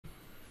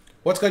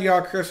What's good,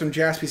 y'all? Chris from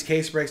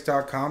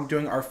JaspysCaseBreaks.com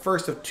doing our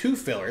first of two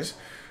fillers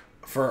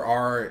for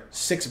our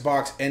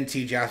 6-box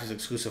NT Jaspys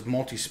exclusive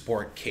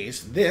multi-sport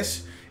case.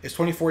 This is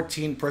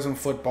 2014 Prizm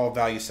Football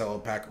Value Cello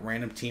Pack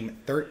Random Team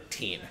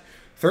 13.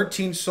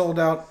 13 sold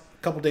out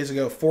a couple days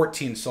ago,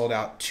 14 sold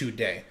out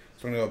today.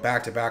 So we're going to go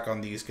back-to-back on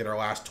these, get our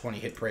last 20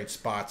 hit parade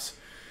spots,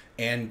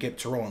 and get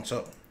to rolling.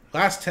 So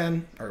first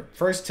 10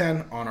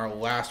 on our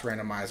last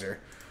randomizer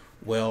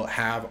will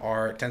have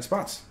our 10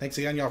 spots. Thanks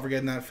again, y'all, for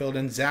getting that filled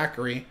in.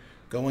 Zachary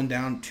going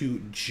down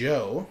to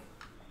Joe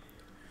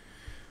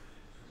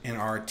in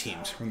our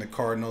teams, from the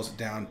Cardinals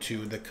down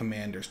to the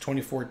Commanders.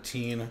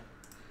 2014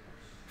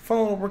 fun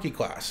little rookie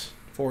class.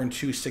 4 and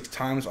 2, 6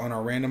 times on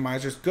our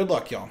randomizers. Good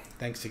luck, y'all.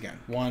 Thanks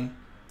again. 1,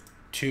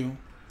 2,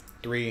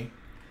 3,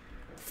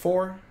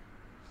 4,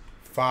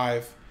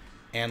 5,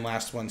 and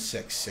last one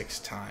 6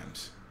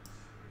 times.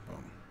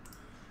 Boom.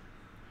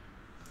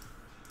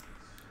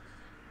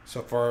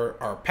 So for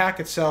our pack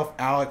itself,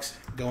 Alex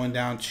going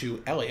down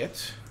to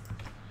Elliot.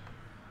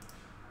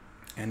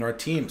 And our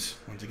teams,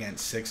 once again,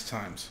 6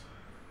 times.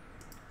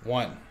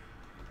 1,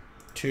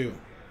 2,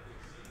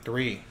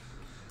 3,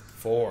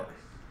 4,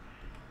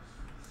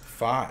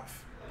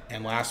 5.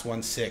 And last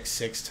one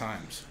 6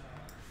 times.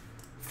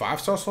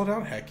 5-star sold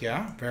out? Heck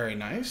yeah. Very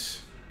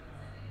nice.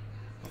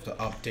 I'll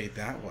have to update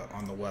that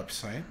on the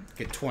website.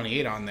 Get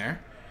 28 on there.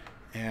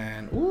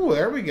 And, ooh,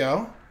 there we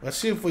go. Let's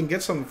see if we can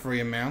get something for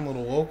you, man.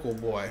 Little local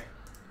boy.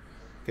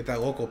 Get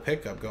that local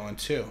pickup going,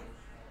 too.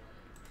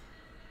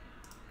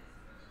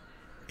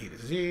 A to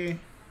Z.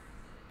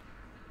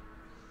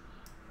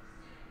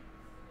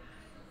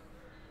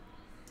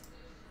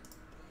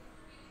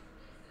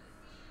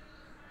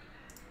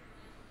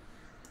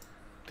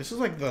 This is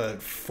like the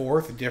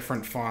 4th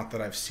different font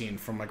that I've seen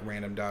from like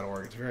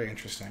random.org. It's very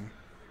interesting.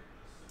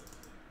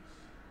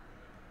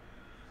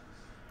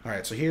 All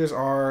right, so here's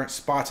our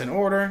spots in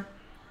order.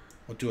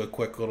 We'll do a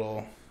quick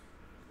little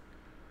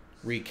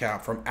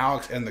recap from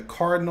Alex and the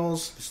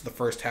Cardinals. This is the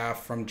first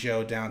half from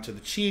Joe down to the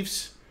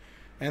Chiefs.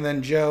 And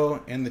then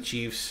Joe and the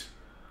Chiefs,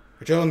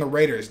 or Joe and the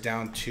Raiders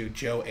down to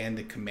Joe and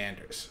the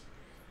Commanders.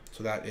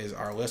 So that is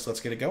our list. Let's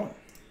get it going.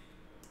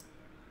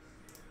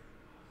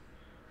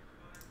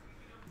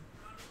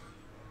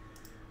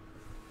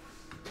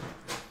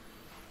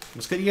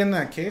 Let's get you in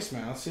that case,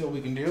 man. Let's see what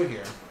we can do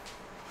here.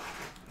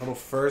 Little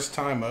first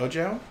time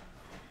mojo.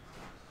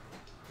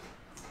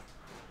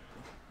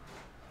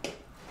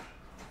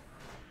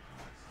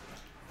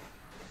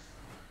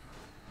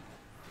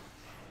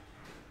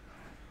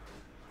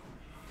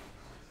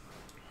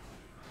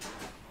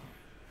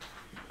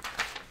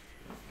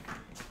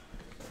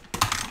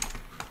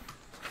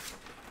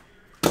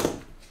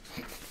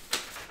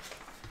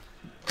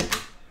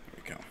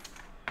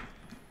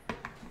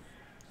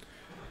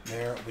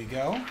 There we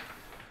go.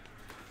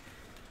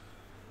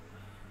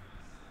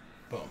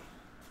 Boom.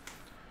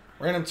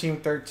 Random team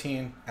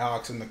 13,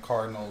 Alex and the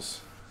Cardinals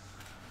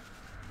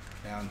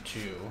down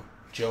to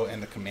Joe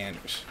and the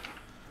Commanders.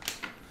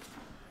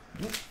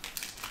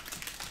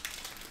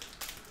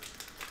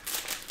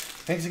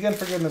 Thanks again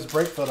for getting this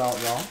break filled out,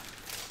 y'all.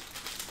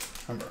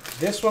 Remember,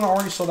 this one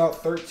already sold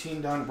out,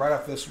 13 done. Right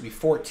after this will be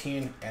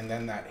 14, and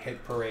then that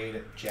Hit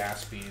Parade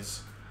Jaspys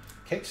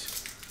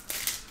case.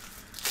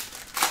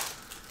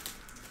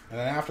 And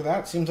then after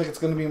that, it seems like it's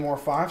going to be more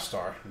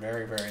 5-star.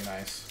 Very, very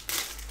nice.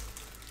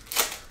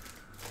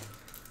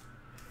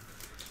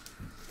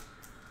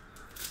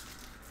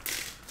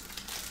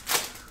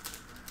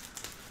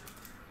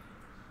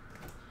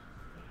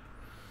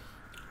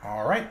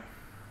 All right.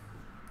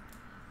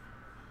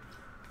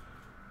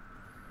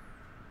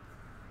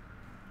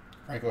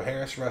 Franco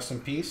Harris, rest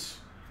in peace.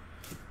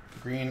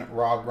 Green,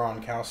 Rob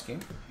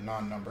Gronkowski,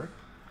 non-numbered.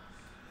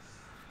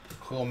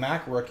 Khalil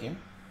Mack, rookie.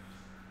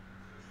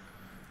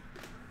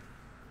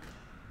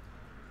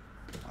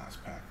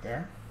 Last pack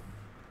there.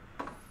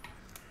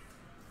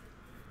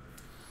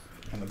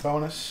 And the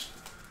bonus.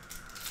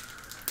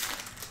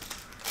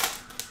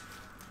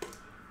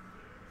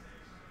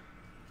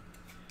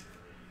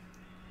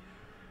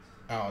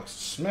 Alex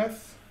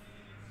Smith,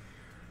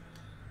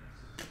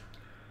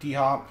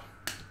 D-Hop,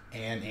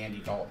 and Andy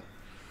Dalton.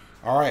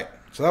 All right,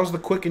 so that was the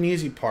quick and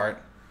easy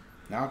part.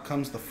 Now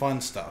comes the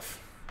fun stuff.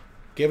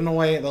 Giving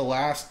away the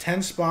last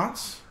 10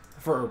 spots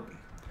for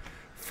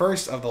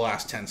first of the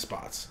last 10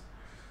 spots.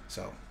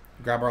 So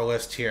grab our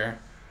list here,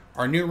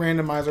 our new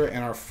randomizer,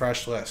 and our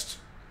fresh list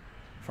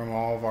from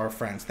all of our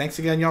friends. Thanks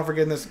again, y'all, for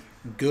getting this.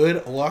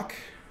 Good luck.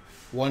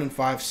 1 and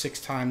 5,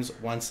 6 times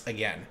once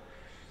again.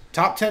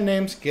 Top 10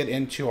 names get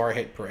into our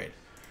hit parade.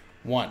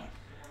 1,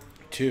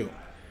 2,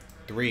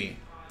 3,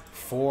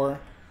 4,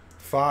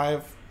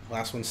 5.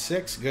 Last one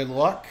 6. Good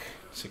luck.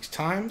 6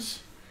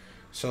 times.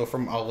 So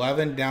from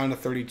 11 down to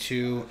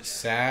 32,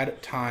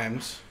 sad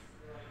times.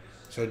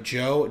 So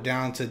Joe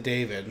down to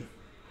David.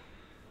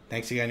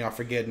 Thanks again, y'all,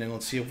 for getting in.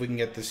 Let's see if we can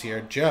get this here.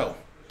 Joe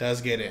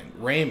does get in.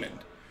 Raymond,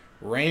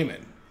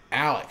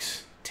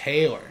 Alex,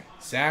 Taylor,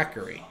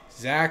 Zachary,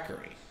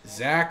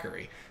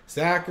 Zachary,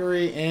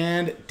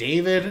 and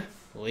David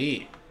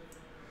Lee.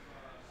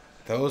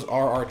 those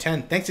are our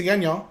 10. Thanks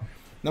again, y'all.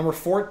 Number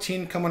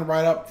 14 coming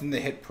right up from the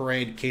hit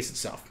parade case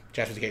itself.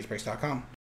 JaspysCaseBreaks.com.